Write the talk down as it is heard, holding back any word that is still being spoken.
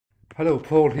Hello,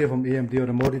 Paul here from EMD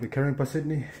Automotive at Caring by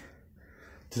Sydney.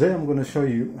 Today I'm going to show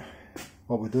you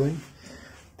what we're doing.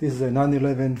 This is a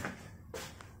 911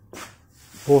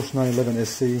 Porsche 911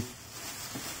 SC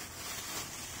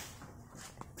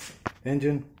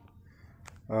engine.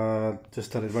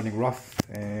 Just started running rough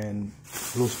and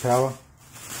loose power.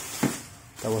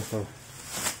 That was the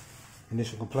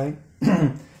initial complaint.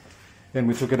 Then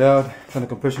we took it out, done a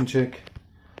compression check.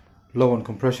 Low on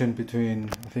compression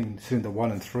between, I think, cylinder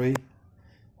 1 and 3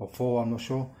 or 4, I'm not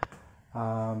sure.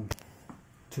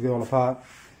 Took it all apart,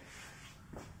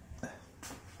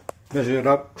 measured it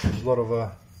up. There's a lot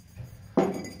of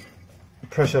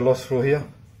pressure loss through here.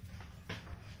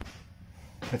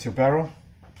 That's your barrel.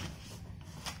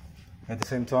 At the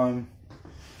same time,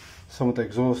 some of the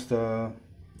exhaust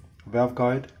valve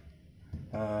guide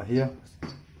here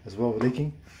as well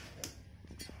leaking.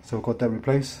 So got that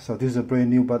replaced. So this is a brand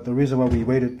new, but the reason why we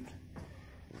waited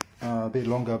a bit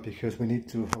longer because we need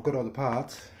to, I've got all the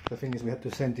parts. The thing is we have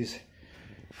to send these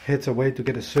heads away to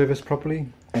get it serviced properly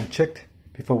and checked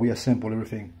before we assemble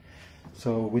everything.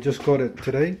 So we just got it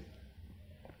today.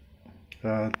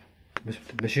 The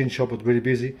machine shop was really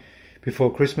busy.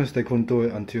 Before Christmas they couldn't do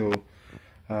it until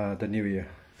the new year,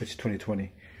 which is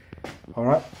 2020.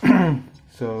 Alright,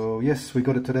 so yes, we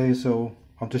got it today. So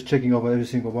I'm just checking over every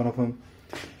single one of them.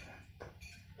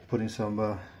 Putting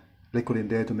some liquid in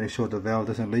there to make sure the valve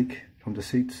doesn't leak from the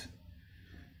seats.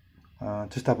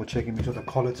 Just double checking, make sure the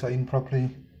collets are in properly.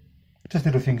 Just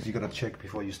little things you gotta check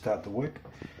before you start the work.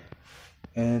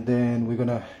 And then we're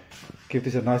gonna give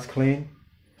this a nice clean.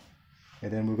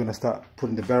 And then we're gonna start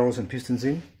putting the barrels and pistons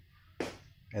in.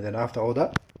 And then after all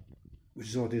that, which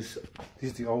is all this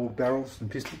is the old barrels and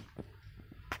pistons.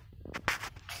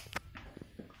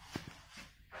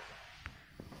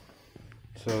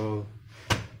 So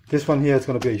this one here is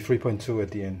going to be a 3.2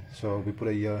 at the end, so we put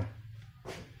a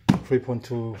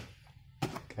 3.2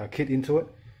 kit into it.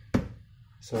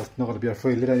 So it's not going to be a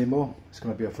 3 liter anymore, it's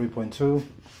going to be a 3.2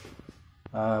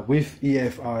 with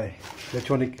EFI,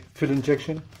 electronic fuel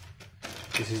injection.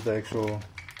 This is the actual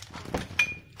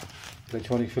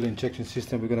electronic fuel injection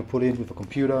system we're going to put in with a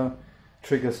computer,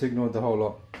 trigger signal, the whole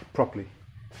lot properly.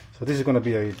 So this is going to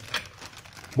be a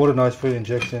modernized fuel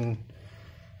injection.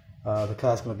 The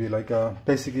car is going to be like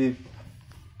basically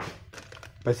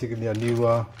a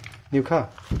new car,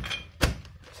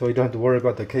 so you don't have to worry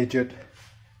about the K-jet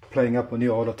playing up on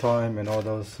you all the time and all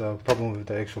those problems with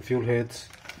the actual fuel heads.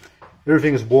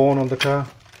 Everything is worn on the car,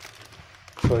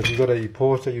 so if you've got a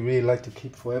Porsche that you really like to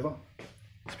keep forever,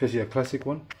 especially a classic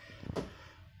one.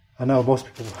 I know most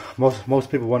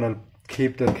people want to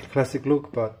keep the classic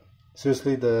look, but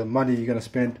seriously, the money you're going to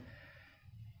spend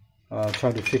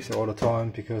trying to fix it all the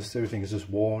time because everything is just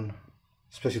worn,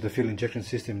 especially the fuel injection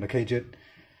system, the K-jet,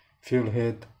 fuel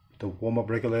head, the warm-up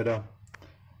regulator.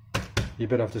 You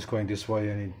better off just going this way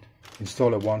and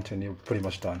install it once and you're pretty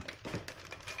much done.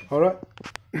 Alright,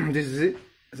 this is it.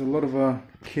 There's a lot of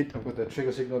kit. I've got the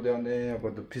trigger signal down there, I've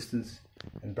got the pistons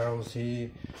and barrels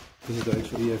here. This is the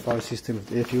actual EFI system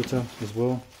with air filter as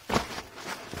well.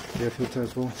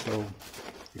 So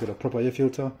you've got a proper air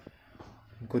filter.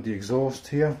 I've got the exhaust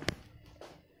here.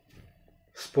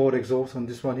 Sport exhaust on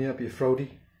this one here, be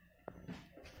throaty,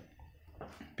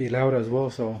 be louder as well.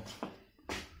 So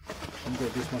I've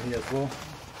got this one here as well.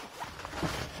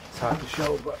 It's hard to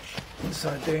show, but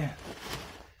inside there,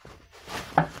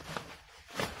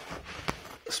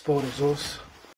 sport exhaust.